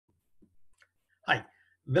Hi,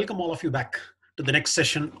 welcome all of you back to the next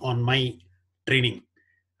session on my training.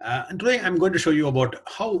 And today I'm going to show you about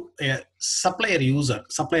how a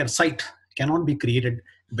supplier site cannot be created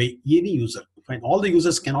by any user. Fine, all the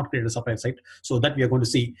users cannot create a supplier site. So that we are going to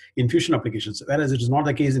see in Fusion applications, whereas it is not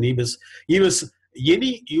the case in EBIS. EBIS,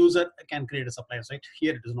 any user can create a supplier site.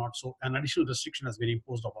 Here it is not so. An additional restriction has been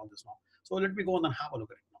imposed upon this now. So let me go on and have a look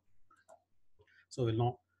at it now. So we'll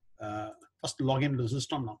now first log into the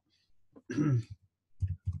system now.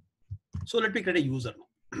 So let me create a user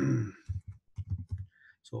now.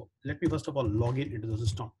 So let me first of all log in into the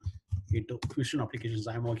system, into Fusion applications.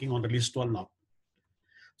 I'm working on release 12 now.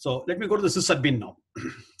 So let me go to the sysadmin now.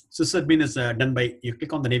 Sysadmin is done by, you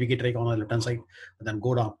click on the navigator icon on the left hand side, and then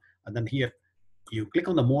go down, and then here you click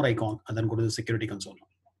on the more icon, and then go to the security console.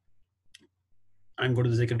 And go to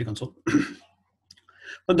the security console.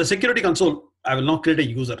 From the security console, I will now create a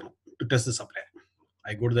user to test the supplier.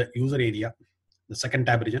 I go to the user area, the second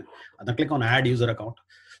tab region, and then click on add user account.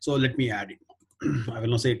 So let me add it. I will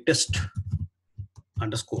now say test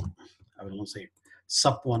underscore. I will now say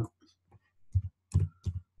sub1.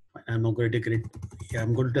 I'm now going to create.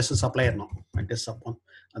 I'm going to test the supplier now. I test sub1,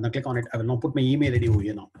 and then click on it. I will now put my email ID over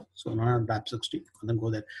here now. So now app60, and then go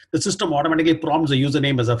there. The system automatically prompts the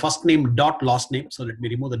username as a first name dot last name. So let me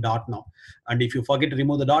remove the dot now. And if you forget to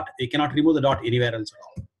remove the dot, you cannot remove the dot anywhere else at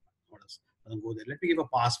all. What else? And then go there. Let me give a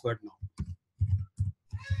password now.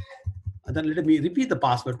 And then let me repeat the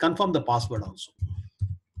password, confirm the password also.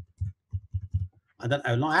 And then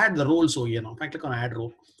I will now add the role. So here now, if I click on add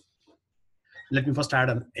role, let me first add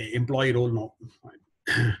an employee role now.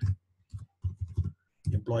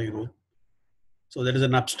 Employee role. So there is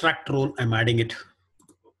an abstract role, I'm adding it.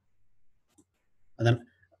 And then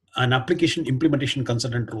an application implementation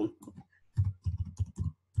consultant role.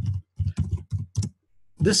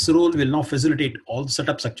 This role will now facilitate all the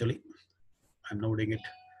setups actually. I'm now doing it.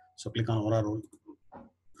 So click on Aura role,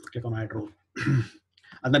 click on add role.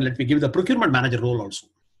 And then let me give the procurement manager role also.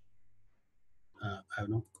 I will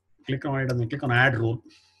now click on it and then click on add role.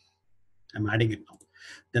 I'm adding it now.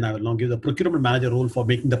 Then I will now give the procurement manager role for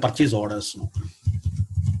making the purchase orders now.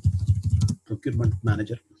 Procurement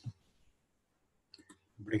manager.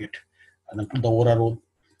 Bring it. And then put the Aura role.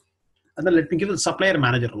 And then let me give the supplier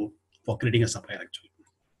manager role for creating a supplier actually.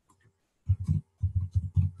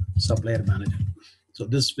 Supplier manager. So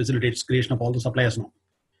this facilitates creation of all the suppliers now.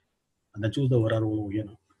 And then choose the Aura role over here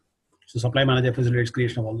now. So supply manager facilitates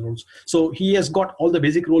creation of all the roles. So he has got all the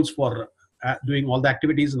basic roles for doing all the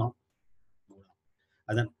activities now.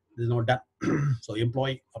 And then there's no done. So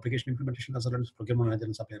employee, application implementation consultants, procurement manager,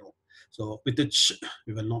 and supplier role. So with which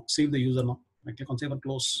we will now save the user now. I click on save and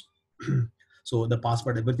close. So the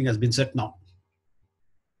password, everything has been set now.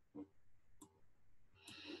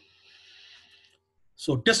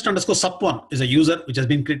 So test underscore sub1 is a user which has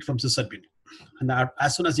been created from sysadmin. And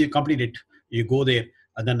as soon as you complete it, you go there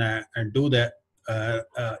and then and do the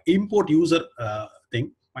import user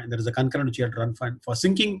thing. There is a concurrent which you have to run for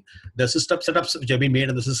syncing the system setups which have been made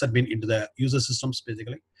in the sysadmin into the user systems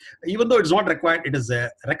basically. Even though it's not required, it is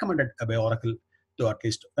recommended by Oracle to at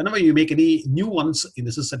least whenever you make any new ones in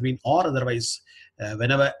the sysadmin or otherwise,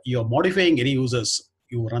 whenever you're modifying any users,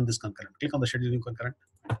 you run this concurrent. Click on the scheduling concurrent.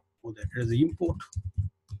 Go there. It is the import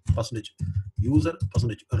percentage user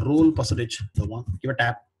percentage role percentage the one. Give a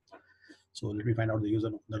tab. So let me find out the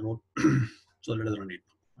user, the role. So let us run it.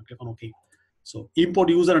 I click on OK. So import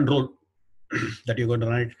user and role that you're going to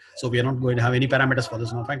run it. So we are not going to have any parameters for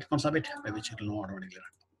this now. If I click on submit, by which it will now automatically run.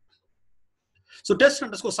 So test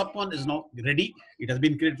underscore sub1 is now ready. It has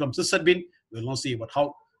been created from sysadmin. We will now see about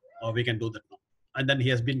how we can do that now. And then he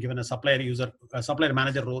has been given a supplier user, a supplier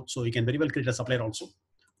manager role. So he can very well create a supplier also.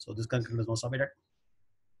 So this concurrent is now submitted.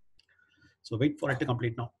 So wait for it to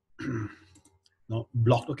complete now. No,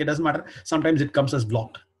 blocked. Okay, doesn't matter. Sometimes it comes as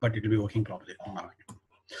blocked, but it will be working properly.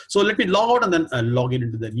 So let me log out and then log in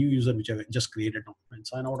into the new user which I just created now and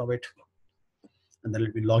sign out of it. And then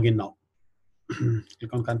let me log in now.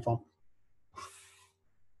 Click on confirm.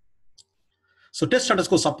 So test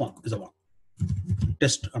underscore sub1 is the one.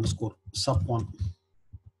 Test underscore sub1.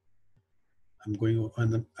 I'm going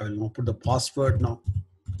and then I will now put the password now.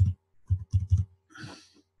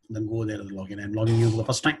 And then go there and log in. I'm logging in for the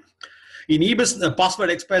first time. In EBIS, the password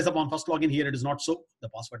expires upon first login. Here it is not so. The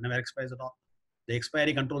password never expires at all. The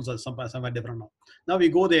expiry controls are somewhere different now. Now we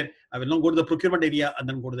go there. I will now go to the procurement area and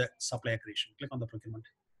then go to the supplier creation. Click on the procurement.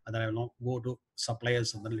 And then I will now go to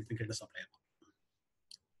suppliers and then let me create a supplier.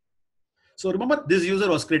 So remember, this user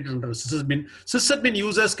was created under sysadmin. Sysadmin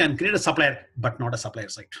users can create a supplier, but not a supplier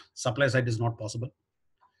site. Supplier site is not possible.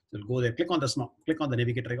 So we'll go there, click on this now, click on the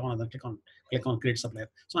navigator icon, and then click on create supplier.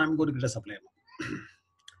 So I'm going to create a supplier now.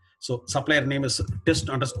 So supplier name is test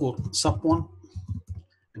underscore sup1.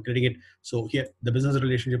 I'm creating it. So here the business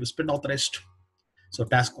relationship is print authorized. So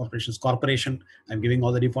task corporations, corporation, I'm giving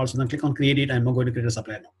all the defaults and then click on create it. I'm not going to create a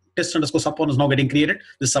supplier now. Test underscore sup1 is now getting created.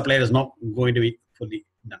 This supplier is now going to be fully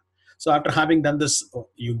done. So after having done this,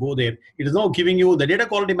 you go there. It is now giving you, the data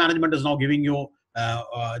quality management is now giving you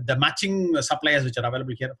the matching suppliers which are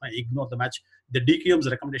available here. If I ignore the match, the DQM's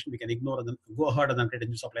recommendation we can ignore and then go ahead and then create a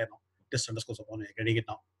new supplier now. Test underscore sup1, I'm creating it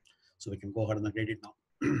now. So we can go ahead and then create it now.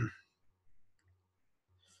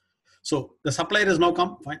 So the supplier is now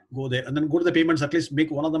come, fine, go there and then go to the payments, at least make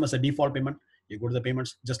one of them as a default payment. You go to the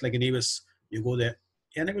payments, just like in Avis, you go there,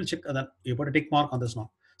 enable check, and then you put a tick mark on this now.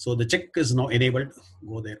 So the check is now enabled,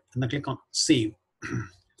 go there, and then click on save.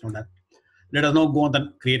 So that. Let us now go and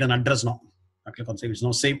then create an address now. I click on save, it's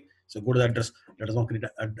now save. So go to the address, let us now create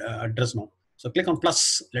an address now. So click on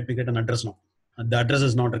plus, let me get an address now. And the address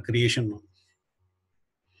is not a creation now.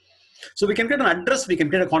 So we can get an address, we can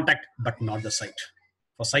get a contact, but not the site.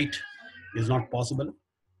 For site is not possible.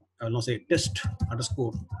 I will now say test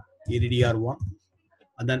underscore ADDR1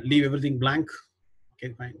 and then leave everything blank.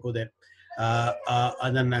 Okay, fine, go there.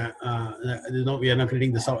 And then no, we are not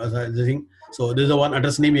creating this thing. So this is the one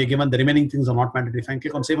address name we are given. The remaining things are not mandatory. Fine,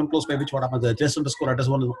 click on save and close, by which what happens? The test underscore address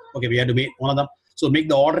one. Okay, we had to make one of them. So make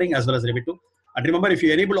the ordering as well as remit to. And remember, if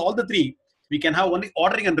you enable all the three, we can have only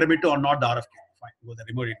ordering and remit to or not the RFQ. Fine, go there,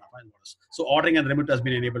 remove it now. Fine, so ordering and remit has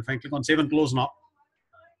been enabled. Fine, click on save and close now.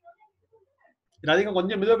 Record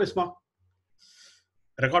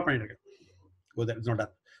go there, it's not done.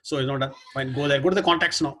 So it's not done. Fine, go there, go to the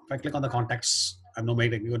contacts now. If I click on the contacts, I'm now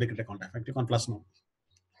making go to get a contact. If I click on plus now,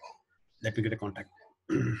 let me get a contact.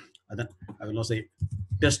 And then I will now say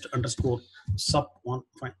test underscore sup1.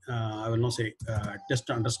 Fine, I will now say test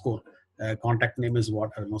underscore contact name is what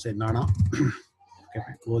I will now say Nana. Okay,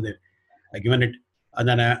 fine, go there. I given it, and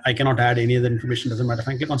then I cannot add any other information. Doesn't matter.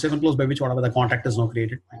 Fine, click on save and close, by which whatever the contact is now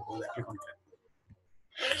created. Fine, go there, click on create.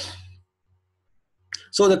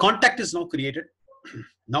 So the contact is now created.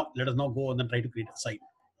 Now let us now go and then try to create a site.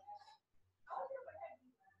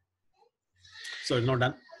 So it's not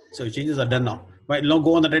done. So changes are done now. Right, now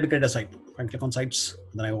go on and try to create a site. Fine, click on sites.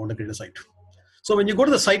 Then I want to create a site. So when you go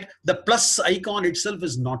to the site, the plus icon itself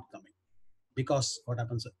is not coming because what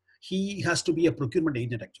happens? He has to be a procurement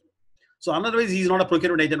agent actually. So otherwise he's not a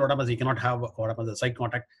procurement agent. What happens? He cannot have what happens? The site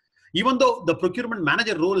contact. Even though the procurement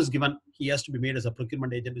manager role is given, he has to be made as a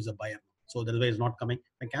procurement agent, is a buyer. So that is why it's not coming.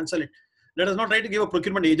 I cancel it. Let us not try to give a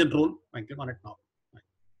procurement agent role. I click on it now.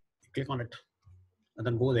 Click on it, and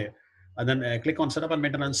then go there, and then click on setup and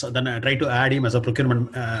maintenance. And then try to add him as a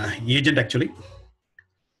procurement agent actually.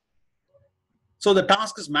 So the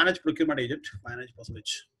task is manage procurement agent, manage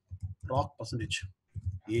percentage, rock percentage,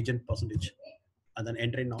 agent percentage, and then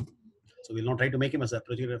enter in now. So we'll not try to make him as a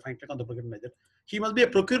procurement. Fine, click on the procurement agent. He must be a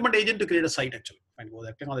procurement agent to create a site actually. Fine, go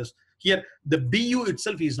there, click on this. Here, the BU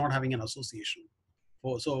itself is not having an association.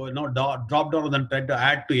 So now drop down and then try to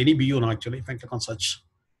add to any BU now actually. Fine, click on search.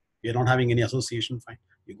 We are not having any association. Fine,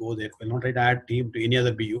 you go there. We'll not try to add team to any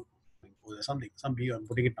other BU. Fine, go there, some BU. I'm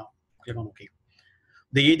putting it now. Click on OK.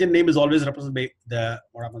 The agent name is always represented by the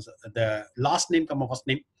what happens? The last name comma first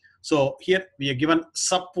name. So here we are given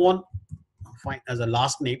sup1 fine as a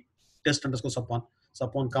last name. Test underscore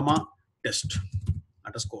sup1 comma test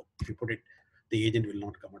underscore. If you put it, the agent will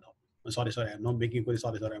not come at all. Sorry, I'm not making query.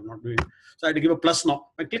 Sorry, I'm not doing it. So I had to give a plus now.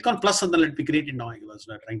 I click on plus and then let me create it now. I was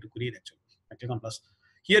trying to create actually. I click on plus.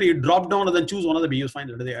 Here you drop down and then choose one of the BUs. Fine,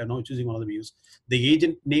 I'm now choosing one of the BUs. The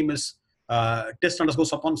agent name is test underscore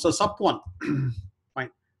sup1. So sup1 fine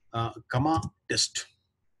comma test.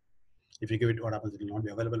 If you give it, what happens? It will not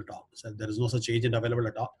be available at all. So there is no such agent available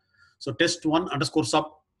at all. So test1 underscore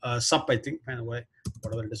sup I think, fine,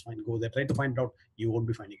 whatever it is, fine, go there, try to find out, you won't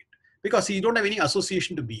be finding it. Because you don't have any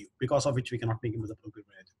association to BU, because of which we cannot make him as a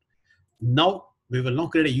procurement agent. Now, we will now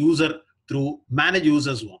create a user through manage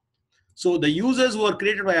users one. So the users who are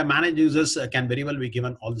created by a manage users can very well be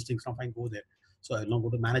given all these things. Now, fine, go there. So I will now go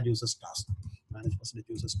to manage users class, manage percentage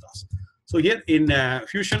users class. So here in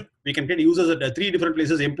Fusion, we can create users at 3 different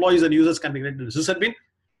places. Employees and users can be created in sysadmin.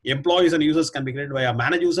 Employees and users can be created by a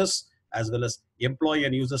manage users, as well as employee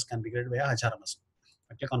and users can be created via HRMS.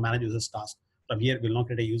 I click on manage users task. From here, we'll now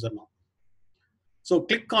create a user now. So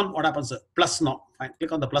click on what happens, plus now. Fine.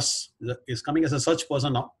 Click on the plus, is coming as a search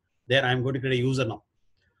person now. There I'm going to create a user now.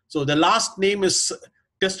 So the last name is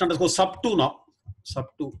test underscore sup2 now.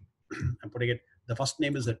 Sup2, I'm putting it. The first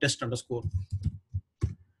name is the test underscore.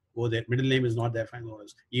 Go there. Middle name is not there. Fine.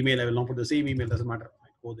 Email, I will not put the same email, doesn't matter.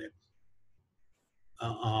 Fine. Go there.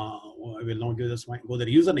 I will not give this. Fine. Go there.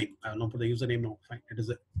 Username. I will not put the username now. Fine. It is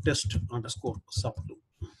a test underscore sub2.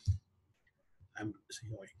 I'm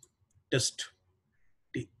test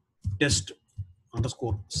test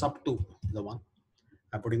underscore sub2. The one.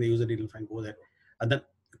 I'm putting the user detail. Fine. Go there. And then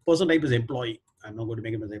person type is employee. I'm not going to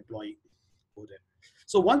make him as employee. Go there.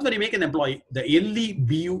 So once when you make an employee, the LE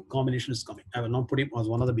BU combination is coming. I will not put him as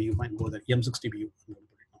one of the BU. Fine. Go there. M60 BU. I'm going to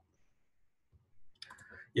put it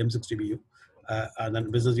now. M60 BU. And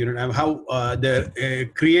then business unit. I have how the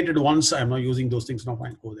created ones. I'm not using those things now.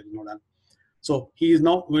 Fine, go there. No done. So he is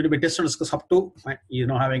now going to be test underscore sub2. Fine, he is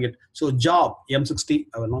now having it. So job M60.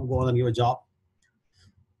 I will not go on and give a job.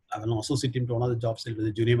 I will not associate him to another job still with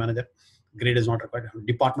the junior manager. Grade is not required.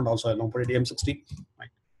 Department also. I will not put it M60. Fine.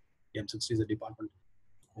 M60 is a department.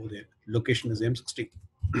 Go there. Location is M60.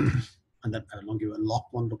 And then I will not give a lock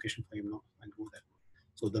one location for him now. And go there.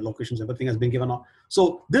 So the locations, everything has been given now.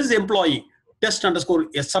 So this is employee. Test underscore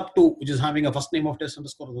sub2, which is having a first name of test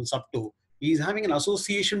underscore sub2. He is having an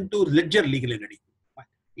association to ledger legal entity.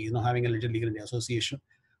 He is now having a ledger legal entity association.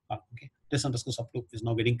 Okay. Test underscore sub2 is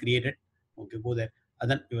now getting created. Okay, go there.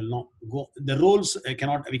 And then we will now go. The roles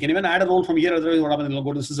cannot, we can even add a role from here. Otherwise, what happens? We'll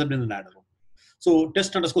go to the sysadmin and add a role. So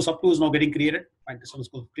test underscore sub2 is now getting created. Fine, test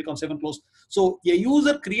underscore, click on save and close. So a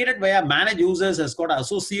user created via manage users has got an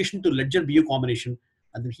association to ledger BU combination.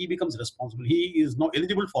 And then he becomes responsible. He is now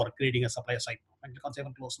eligible for creating a supplier site. And click on save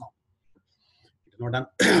and close now. It is not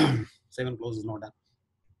done. Save and close is not done.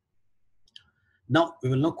 Now we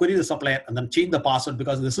will now query the supplier and then change the password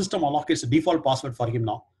because the system allocates the default password for him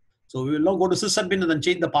now. So we will now go to sysadmin and then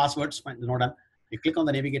change the passwords. Fine, it's not done. You click on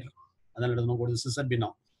the navigator and then let us now go to the sysadmin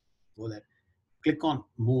now. Go there. Click on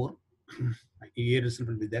more. Here it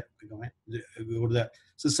will be there. We go to the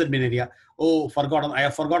sysadmin area. Oh, forgotten. I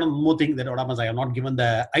have forgotten more thing that what happens. I have not given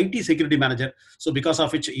the IT security manager. So because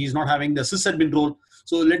of which he is not having the sysadmin role.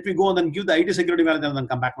 So let me go and then give the IT security manager and then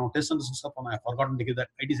come back now. Test and stuff. I have forgotten to give that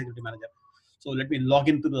IT security manager. So let me log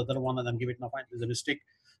into the other one and then give it now. Fine. There's a mistake.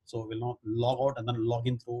 So we'll now log out and then log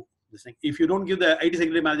in through this thing. If you don't give the IT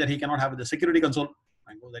security manager, he cannot have the security console.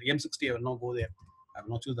 I go there. M60. I will not go there. I will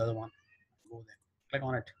not choose the other one. Go there. Click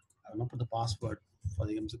on it. I will not put the password for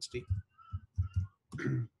the M60.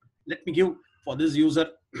 Let me give for this user.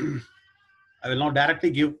 I will not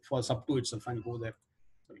directly give for sub2 itself. And go there.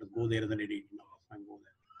 So go there and then edit. And go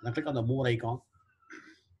there. And then click on the more icon.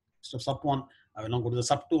 So sub1. I will now go to the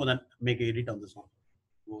sub2 and then make an edit on this one.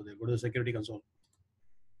 Go there. Go to the security console.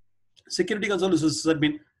 Security console is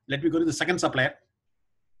sysadmin. Let me go to the second supplier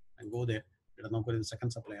and go there. Let us now go to the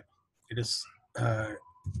second supplier. It is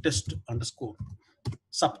test underscore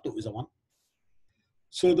sub2 is the one.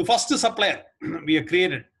 So the first supplier we have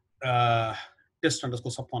created test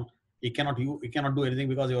underscore sub1. He cannot do anything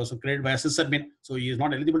because he was created by a sysadmin. So he is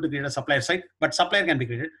not eligible to create a supplier site, but supplier can be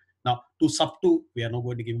created. Now to sub2, we are now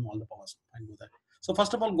going to give him all the powers. And go there. So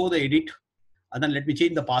first of all, go the edit and then let me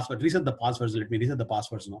change the password. Reset the passwords. Let me reset the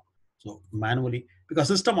passwords now. So manually, because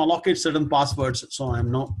system allocates certain passwords. So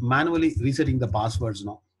I'm now manually resetting the passwords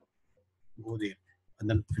now. Go there and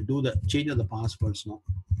then do the change of the passwords now.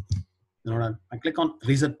 You know, I click on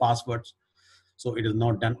reset passwords. So it is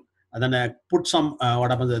not done. And then I put some, what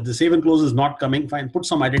happens, the save and close is not coming. Fine, put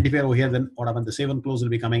some identifier over here. Then what happens, the save and close will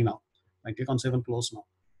be coming now. I click on save and close now.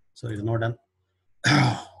 So it is not done.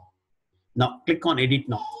 Now click on edit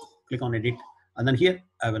now. Click on edit. And then here,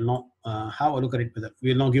 I will now have a look at it.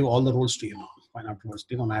 We will now give all the roles to you now. Fine, afterwards,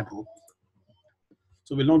 click on add role.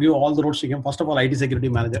 So we'll now give all the roles to him. First of all, IT security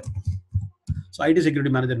manager. So IT security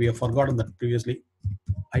manager, we have forgotten that previously.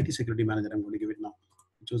 IT security manager, I'm going to give it now.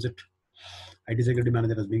 Choose it. IT security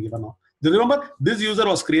manager has been given now. Remember, this user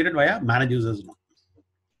was created via manage users now.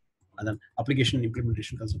 And then application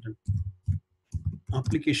implementation consultant.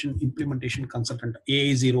 Application implementation consultant,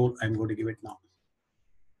 AIZ role, I'm going to give it now.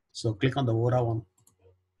 So click on the ORA one.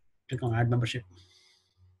 Click on add membership.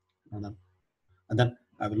 And then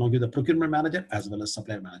I will now give the procurement manager as well as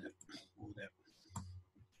supplier manager. Over there.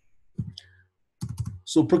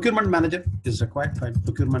 So procurement manager is required. Fine.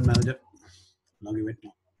 Procurement manager. Now give it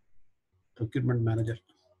now. Procurement manager.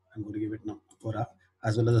 I'm going to give it now. ORA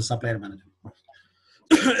as well as the supplier manager.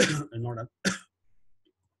 Not done.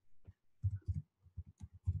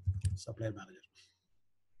 Supplier manager.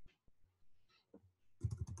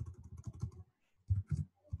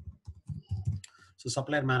 So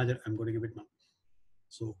supplier manager, I'm going to give it now.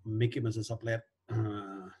 So make him as a supplier.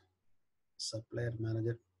 Supplier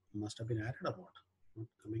manager must have been added or what? Not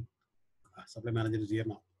coming. Supplier manager is here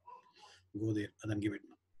now. Go there and then give it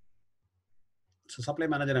now. So supplier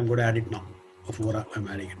manager, I'm going to add it now. I'm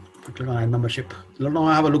adding it. I click on add membership. So now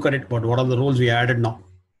I have a look at it. But what are the roles we added now?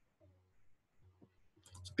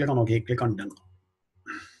 click on OK, click on done.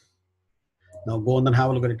 Now go and then have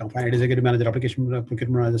a look at it now. Fine, executive manager, application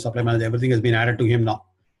procurement manager, supply manager, everything has been added to him now.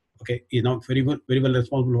 Okay, he's now very well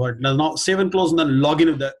responsible for it. Now save and close and then log in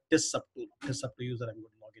with the test sub to user. I'm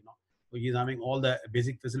going to log in now. So he's having all the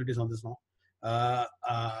basic facilities on this now.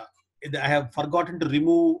 I have forgotten to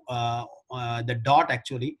remove the dot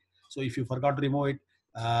actually. So if you forgot to remove it,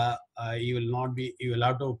 you will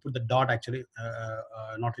have to put the dot actually,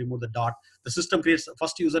 not remove the dot. The system creates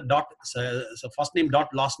first user dot, so first name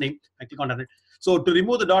dot last name. I click on it. So to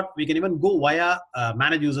remove the dot, we can even go via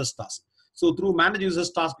manage users task. So through manage users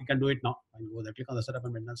task, we can do it now. And go there, click on the setup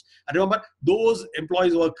and maintenance. And remember, those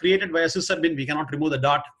employees who are created via sysadmin, we cannot remove the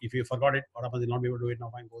dot. If you forgot it, what happens? You'll not be able to do it now.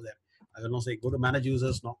 Fine, go there. I will now say go to manage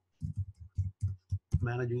users now.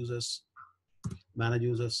 Manage users,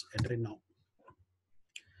 enter it now.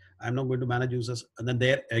 I'm now going to manage users, and then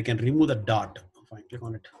there I can remove the dot. Fine, click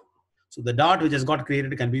on it. So the dot which has got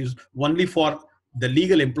created can be used only for the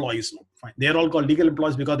legal employees. Fine. They are all called legal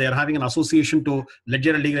employees because they are having an association to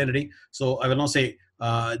ledger and legal entity. So I will now say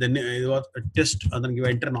the test and then give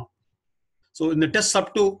enter now. So in the test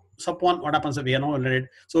sub 2, sub 1, what happens if we are now already?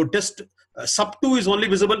 So test sub 2 is only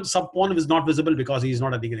visible, sub 1 is not visible because he is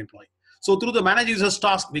not a legal employee. So through the manage users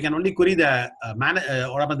task, we can only query the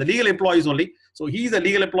the legal employees only. So he is a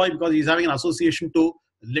legal employee because he is having an association to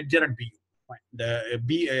ledger and BU, fine. The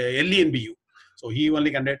LE and BU. So he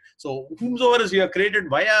only can do it. So whomsoever is you have created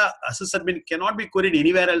via sysadmin cannot be queried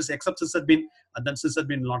anywhere else except sysadmin, and then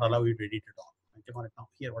sysadmin will not allow you to edit it all. Click on it now.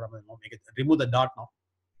 Here, what happens? Make it remove the dot now.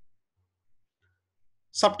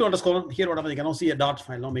 Sub 2 underscore here, what happens? You can now see a dot.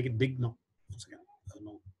 Fine, now make it big now. Once again,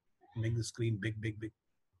 make the screen big.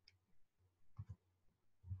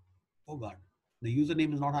 Oh God, the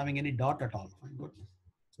username is not having any dot at all. Fine, good.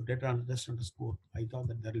 So data test underscore. I thought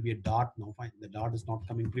that there will be a dot now. Fine, the dot is not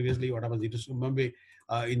coming. Previously, what happens? You just remember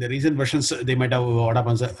in the recent versions they might have what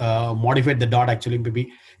happens modified the dot actually.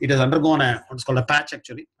 Maybe it has undergone what's called a patch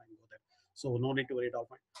actually. Fine, go there. So no need to worry at all.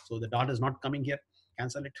 Fine. So the dot is not coming here.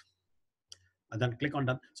 Cancel it, and then click on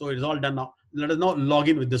done. So it is all done now. Let us now log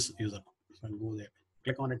in with this user. So go there,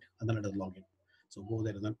 click on it, and then let us log in. So go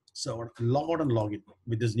there and then so log out and log in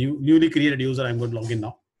with this newly created user. I'm going to log in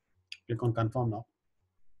now. Click on confirm now.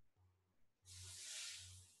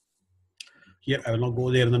 Here I will now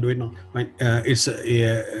go there and then do it now. It's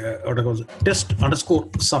what I call test underscore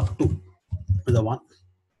sub 2 is the one.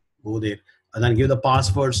 Go there and then give the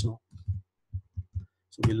passwords now.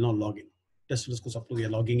 So we'll now log in. Test underscore sub 2. We are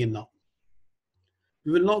logging in now.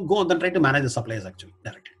 We will now go and then try to manage the suppliers actually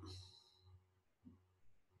directly.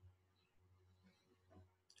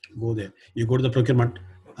 Go there. You go to the procurement.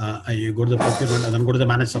 You go to the procurement and then go to the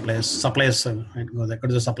manage suppliers. Suppliers, right? Go there. Go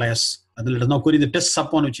to the suppliers. And then let us now query the test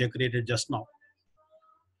sub one which you have created just now.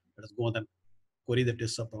 Let us go and then query the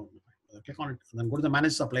test sub one. Click on it and then go to the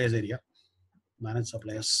manage suppliers area. Manage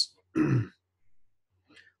suppliers. And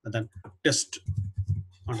then test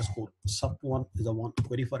underscore sub one is the one.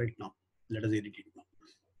 Query for it now. Let us edit it now.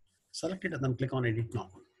 Select it and then click on edit now.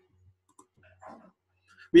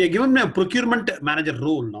 We are given a procurement manager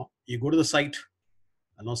role now. You go to the site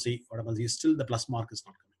and now see what happens. He's still the plus mark is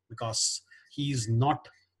not coming because he is not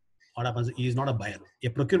what happens. He is not a buyer. A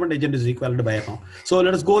procurement agent is equivalent to buyer now. So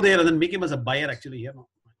let us go there and then make him as a buyer actually here now.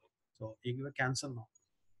 So you give a cancel now.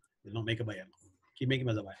 We'll now make a buyer now. Keep making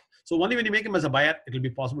him as a buyer. So only when you make him as a buyer, it will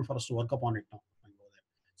be possible for us to work upon it now.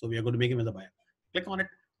 So we are going to make him as a buyer. Click on it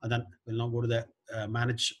and then we'll now go to the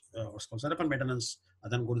manage what's called setup and maintenance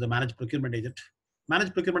and then go to the manage procurement agent.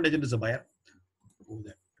 Manage procurement agent is a buyer. Go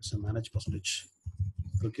there. It's a manage percentage.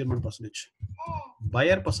 Procurement percentage.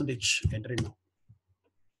 Buyer percentage. Enter it now.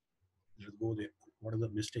 Let's go there. What is the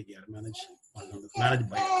mistake here? Manage buyer.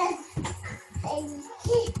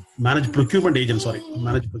 Manage procurement agent. Sorry.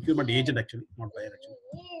 Manage procurement agent actually. Not buyer actually.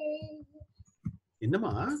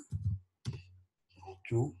 Innama?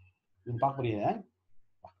 True.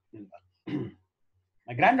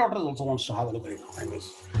 My granddaughter also wants to have a look at it now.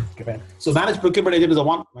 Okay, so manage procurement agent is the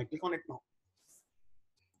one. I click on it now.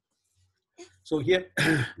 So here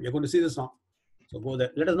you're going to see this now. So go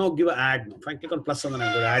there. Let us now give an ad now. Fine, click on plus and then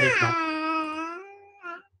I'm going to add it now.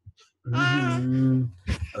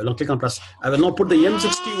 I will now click on plus. I will now put the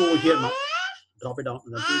M60 over here now. Drop it down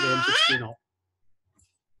and then put the M60 now.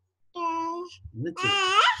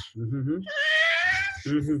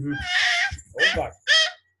 Oh God.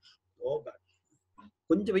 Oh God.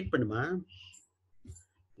 Kunja wait panuma.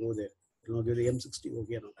 Go there. Now give the M60 over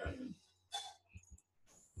here now.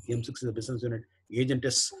 M6 is a business unit. Agent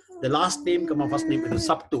is the last name, comma first name is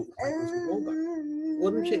sub 2. Oh God.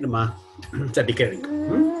 It's a declaring.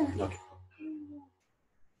 Okay.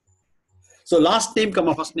 So last name,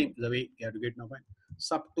 comma, first name is the way you have to get now. Fine.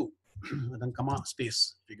 Sub 2, and then comma,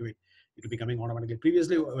 space. If you give it, it will be coming automatically.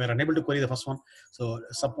 Previously, we were unable to query the first one. So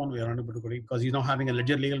sub 1, we are unable to query because you're now having a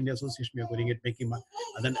ledger legal India association. We are querying it, making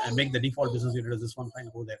and then make the default business unit as this one.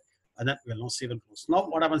 Fine, go there. And then we'll now save and close. Now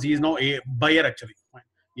what happens? He is now a buyer actually. Fine.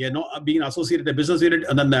 He is now being associated to the business unit,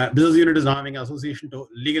 and then the business unit is now having association to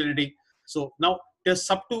legal entity. So now test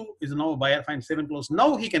sub 2 is now a buyer. Fine, save and close.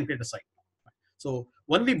 Now he can create a site. So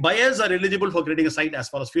only buyers are eligible for creating a site as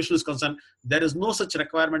far as Fusion is concerned. There is no such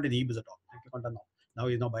requirement in eBiz at all. I click on done now. Now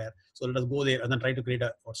he is no buyer. So let us go there and then try to create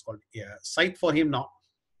a what's called a site for him now.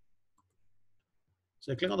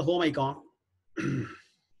 So I click on the home icon.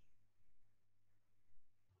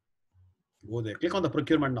 Go there. Click on the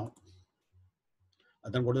procurement now.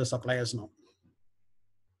 And then go to the suppliers now.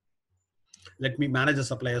 Let me manage the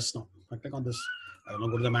suppliers now. I click on this. I will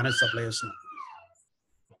go to the manage suppliers now.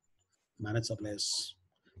 Manage suppliers.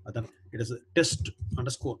 And then it is a test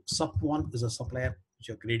underscore sub 1 is a supplier which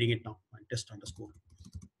you're creating it now. Test underscore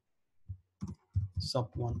sub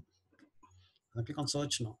 1. And then click on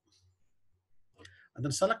search now. And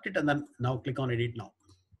then select it and then now click on edit now.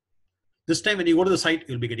 This time when you go to the site,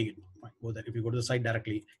 you'll be getting it. Fine. Go there. If you go to the site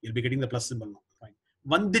directly, you'll be getting the plus symbol now. Fine.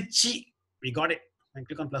 Vandichi, we got it. And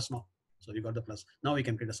click on plus now. So you got the plus. Now we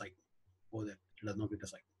can create a site. Go there. It does not create a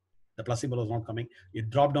site. The plus symbol was not coming. You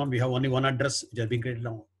drop down. We have only one address which has been created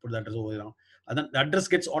now. Put the address over there now. And then the address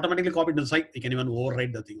gets automatically copied to the site. You can even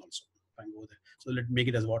override the thing also. Fine. Go there. So let's make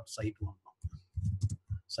it as what? Site 1 now.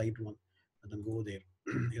 Site 1. And then go there.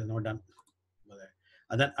 It is not done. Go there.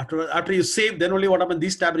 And then after you save, then only what happens,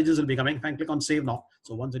 these tab regions will be coming. Fine, click on save now.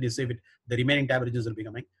 So once you save it, the remaining tab regions will be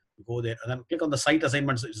coming. Go there and then click on the site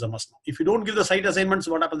assignments, which is a must now. If you don't give the site assignments,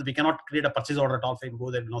 what happens? We cannot create a purchase order at all. Fine,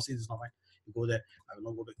 go there. Now see this now. Fine. You go there. I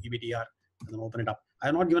will now go to EBTR and then open it up. I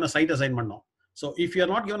have not given a site assignment now. So if you are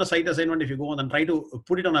not given a site assignment, if you go on and try to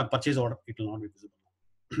put it on a purchase order, it will not be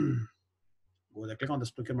visible. Go there, click on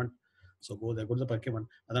this procurement. So go there, go to the procurement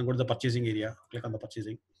and then go to the purchasing area. Click on the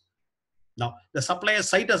purchasing. Now the supplier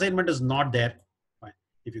site assignment is not there. Fine.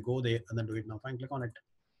 If you go there and then do it now, fine, click on it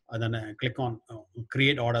and then click on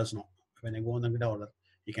create orders now. When I go on the create order,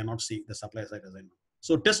 you cannot see the supplier site assignment.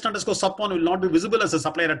 So test underscore sub 1 will not be visible as a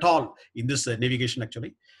supplier at all in this navigation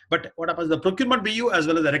actually. But what happens? The procurement BU as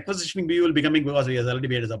well as the requisitioning BU will be coming because we have already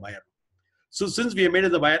made as a buyer. So since we have made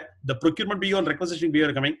as a buyer, the procurement BU and requisitioning BU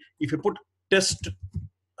are coming. If you put test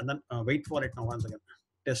and then wait for it now once again,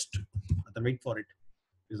 test and then wait for it.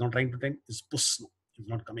 It's not trying to type, it's push now. It's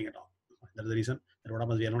not coming at all. That's the reason that what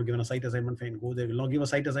happens, we are not given a site assignment. Fine, go there. Will not give a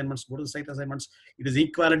site assignments. Go to the site assignments. It is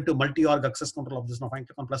equivalent to multi-org access control of this now. Fine,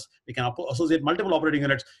 click on plus. We can associate multiple operating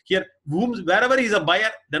units here. Wherever he is a buyer,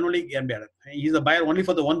 then only can be added. He is a buyer only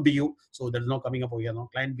for the one BU, so there is no coming up over here now.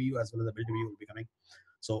 Client BU as well as the build BU will be coming.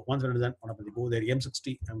 So once we're done, what happens? Go there.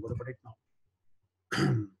 M60. I'm going to put it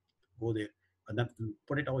now. Go there and then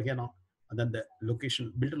put it over here now. And then the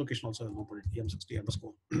location, build a location also, I'm going to put it M60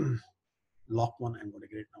 underscore lock 1. I'm going to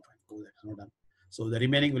get it now. Fine, go there. It's not done. So the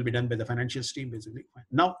remaining will be done by the financial stream basically. Fine.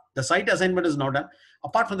 Now the site assignment is not done.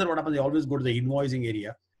 Apart from that, what happens? You always go to the invoicing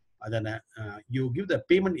area. And then you give the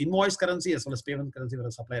payment invoice currency as well as payment currency for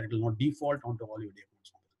a supplier. It will not default onto all your data.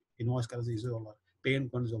 Invoice currency is all.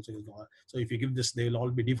 Payment currency also is all. So if you give this, they will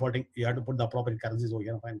all be defaulting. You have to put the appropriate currencies over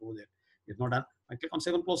here. Fine, go there. It's not done. I click on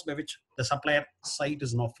save and close, by which the supplier site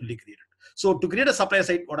is now fully created. So to create a supplier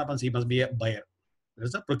site, what happens? He must be a buyer. There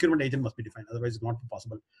is a procurement agent must be defined. Otherwise, it's not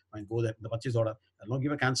possible. Fine, go there. The purchase order. I'll not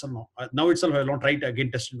give a cancel now. Now itself, I'll not try to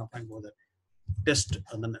again test it now. Fine, go there. Test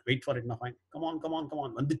and then wait for it now. Fine. Come on.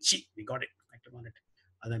 Vandichi. We got it. I click on it.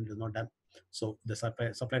 And then it is not done. So the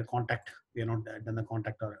supplier contact, we are not done the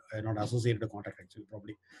contact or not associated the contact actually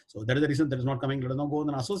probably. So that is the reason that is not coming. Let us now go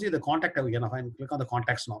and associate the contact. We can find, click on the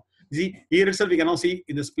contacts now. You see here itself we can now see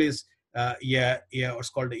in this place, what's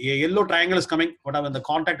called a yellow triangle is coming. Whatever the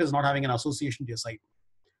contact is not having an association to your site.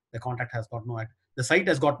 The contact has got no the site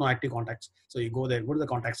has got no active contacts. So you go there, go to the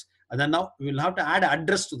contacts, and then now we will have to add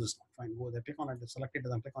address to this. Fine, go there, click on it, select it,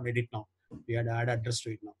 and then click on edit now. We had to add address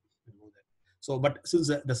to it now. Go there. So, but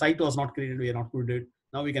since the site was not created, we are not going to do it.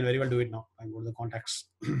 Now we can very well do it now. And go to the contacts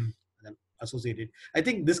and then associate it. I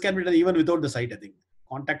think this can be done even without the site. I think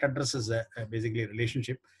contact address is basically a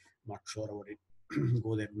relationship. Not sure about it.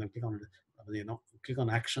 Go there and then click on it. Click on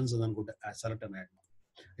actions and then go to select and add.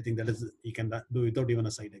 I think that is you can do without even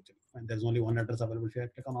a site actually. And there's only one address available. If you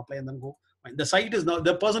click on apply and then go. The site is now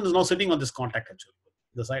the person is now sitting on this contact actually.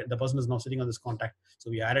 The person is now sitting on this contact.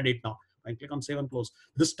 So we added it now. I click on save and close.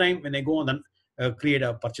 This time when I go and then create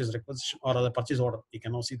a purchase requisition or the purchase order, you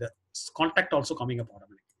can now see the contact also coming up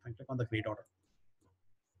automatically. I click on the create order.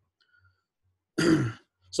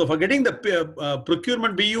 So for getting the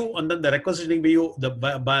procurement BU and then the requisitioning BU,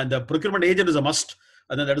 the procurement agent is a must,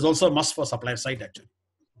 and then that is also a must for supplier site actually.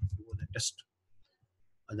 Go there, test,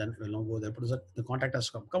 and then we'll now go there. The contact has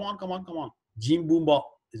come. Come on. Jim Boomba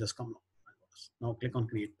is just come now. Now click on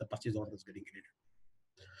create. The purchase order is getting created.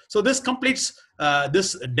 So this completes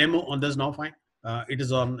this demo on this now. Fine. It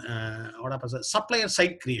is on what happens? Supplier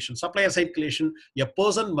site creation. Supplier site creation. A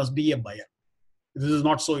person must be a buyer. This is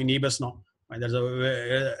not so in EBS now. There's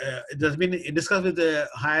it has been discussed with the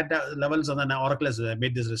higher levels, and then Oracle has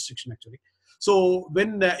made this restriction actually. So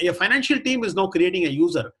when a financial team is now creating a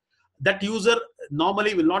user, that user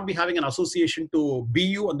normally will not be having an association to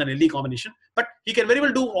BU and then LD combination, but he can very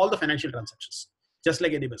well do all the financial transactions, just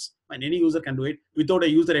like ADBS. And any user can do it without a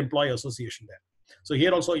user-employee association there. So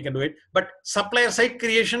here also you can do it. But supplier site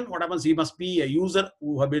creation, what happens? He must be a user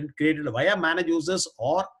who have been created via managed users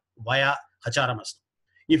or via HRMS.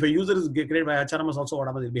 If a user is created by HRMS also, what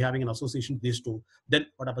happens? He'll be having an association with these two. Then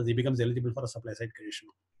what happens? He becomes eligible for a supply side creation.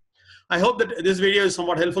 I hope that this video is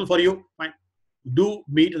somewhat helpful for you. Fine. Do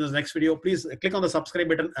meet in the next video. Please click on the subscribe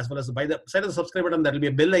button, as well as by the side of the subscribe button, there will be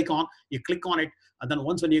a bell icon. You click on it, and then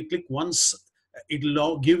when you click once, it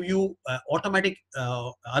will give you automatic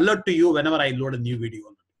alert to you whenever I load a new video.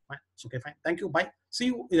 Fine. It's okay. Fine. Thank you. Bye. See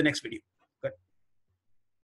you in the next video.